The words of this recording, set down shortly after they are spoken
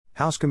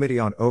House Committee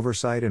on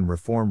Oversight and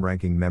Reform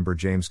Ranking Member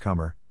James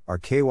Comer,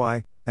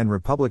 RKY, and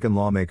Republican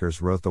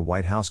lawmakers wrote the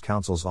White House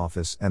counsel's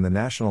office and the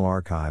National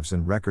Archives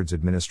and Records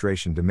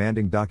Administration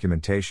demanding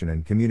documentation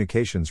and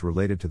communications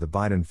related to the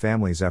Biden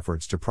family's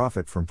efforts to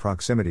profit from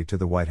proximity to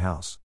the White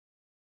House.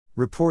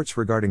 Reports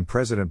regarding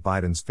President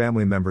Biden's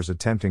family members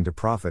attempting to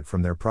profit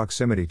from their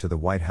proximity to the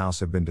White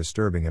House have been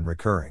disturbing and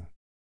recurring.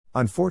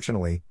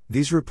 Unfortunately,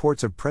 these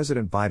reports of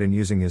President Biden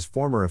using his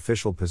former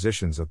official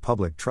positions of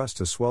public trust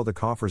to swell the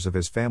coffers of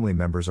his family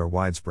members are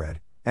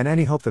widespread, and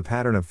any hope the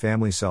pattern of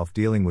family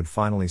self-dealing would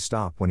finally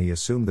stop when he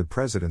assumed the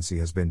presidency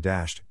has been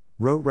dashed,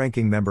 wrote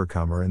Ranking Member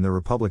Comer and the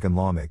Republican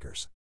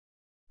lawmakers.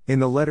 In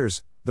the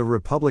letters, the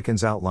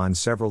Republicans outlined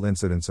several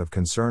incidents of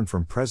concern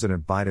from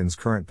President Biden's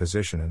current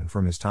position and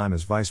from his time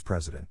as vice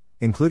president,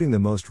 including the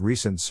most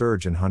recent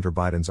surge in Hunter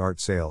Biden's art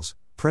sales,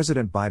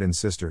 President Biden's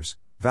sisters,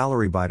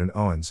 Valerie Biden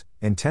Owens,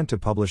 intent to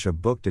publish a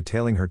book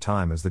detailing her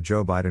time as the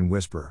Joe Biden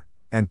whisperer,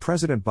 and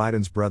President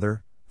Biden's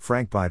brother,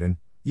 Frank Biden,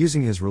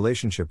 using his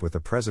relationship with the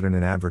president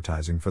in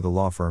advertising for the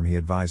law firm he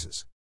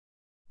advises.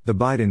 The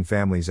Biden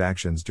family's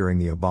actions during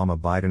the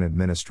Obama-Biden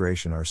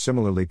administration are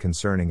similarly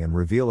concerning and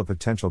reveal a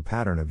potential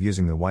pattern of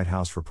using the White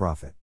House for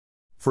profit.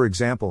 For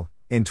example,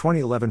 in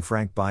 2011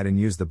 Frank Biden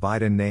used the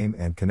Biden name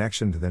and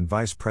connection to then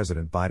Vice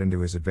President Biden to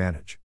his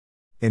advantage.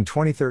 In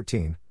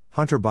 2013,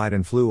 Hunter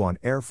Biden flew on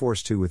Air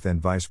Force Two with then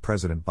Vice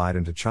President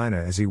Biden to China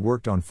as he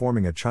worked on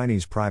forming a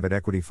Chinese private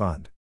equity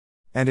fund.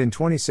 And in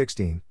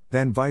 2016,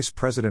 then Vice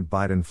President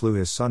Biden flew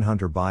his son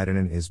Hunter Biden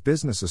and his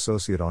business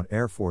associate on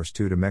Air Force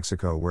Two to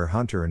Mexico, where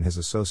Hunter and his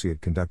associate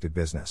conducted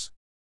business.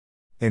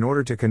 In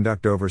order to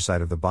conduct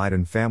oversight of the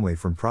Biden family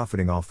from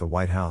profiting off the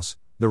White House,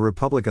 the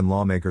Republican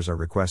lawmakers are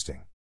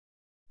requesting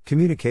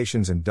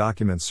communications and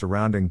documents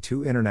surrounding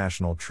 2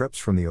 international trips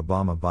from the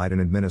Obama-Biden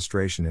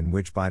administration in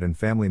which Biden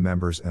family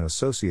members and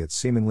associates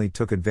seemingly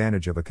took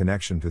advantage of a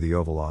connection to the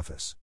Oval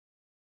Office.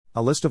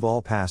 A list of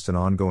all past and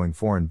ongoing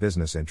foreign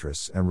business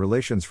interests and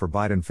relations for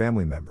Biden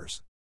family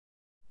members.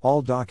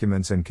 All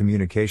documents and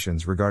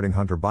communications regarding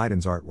Hunter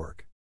Biden's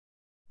artwork.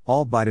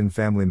 All Biden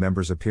family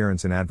members'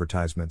 appearance in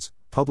advertisements,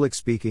 public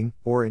speaking,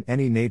 or in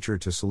any nature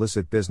to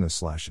solicit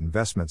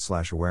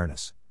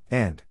business/investment/awareness,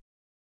 and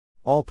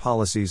all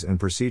policies and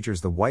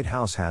procedures the White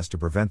House has to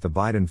prevent the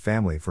Biden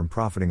family from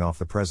profiting off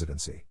the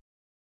presidency.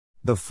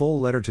 The full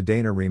letter to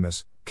Dana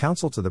Remus,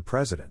 counsel to the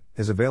president,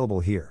 is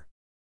available here.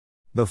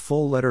 The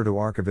full letter to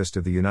Archivist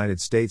of the United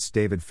States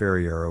David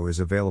Ferriero is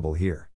available here.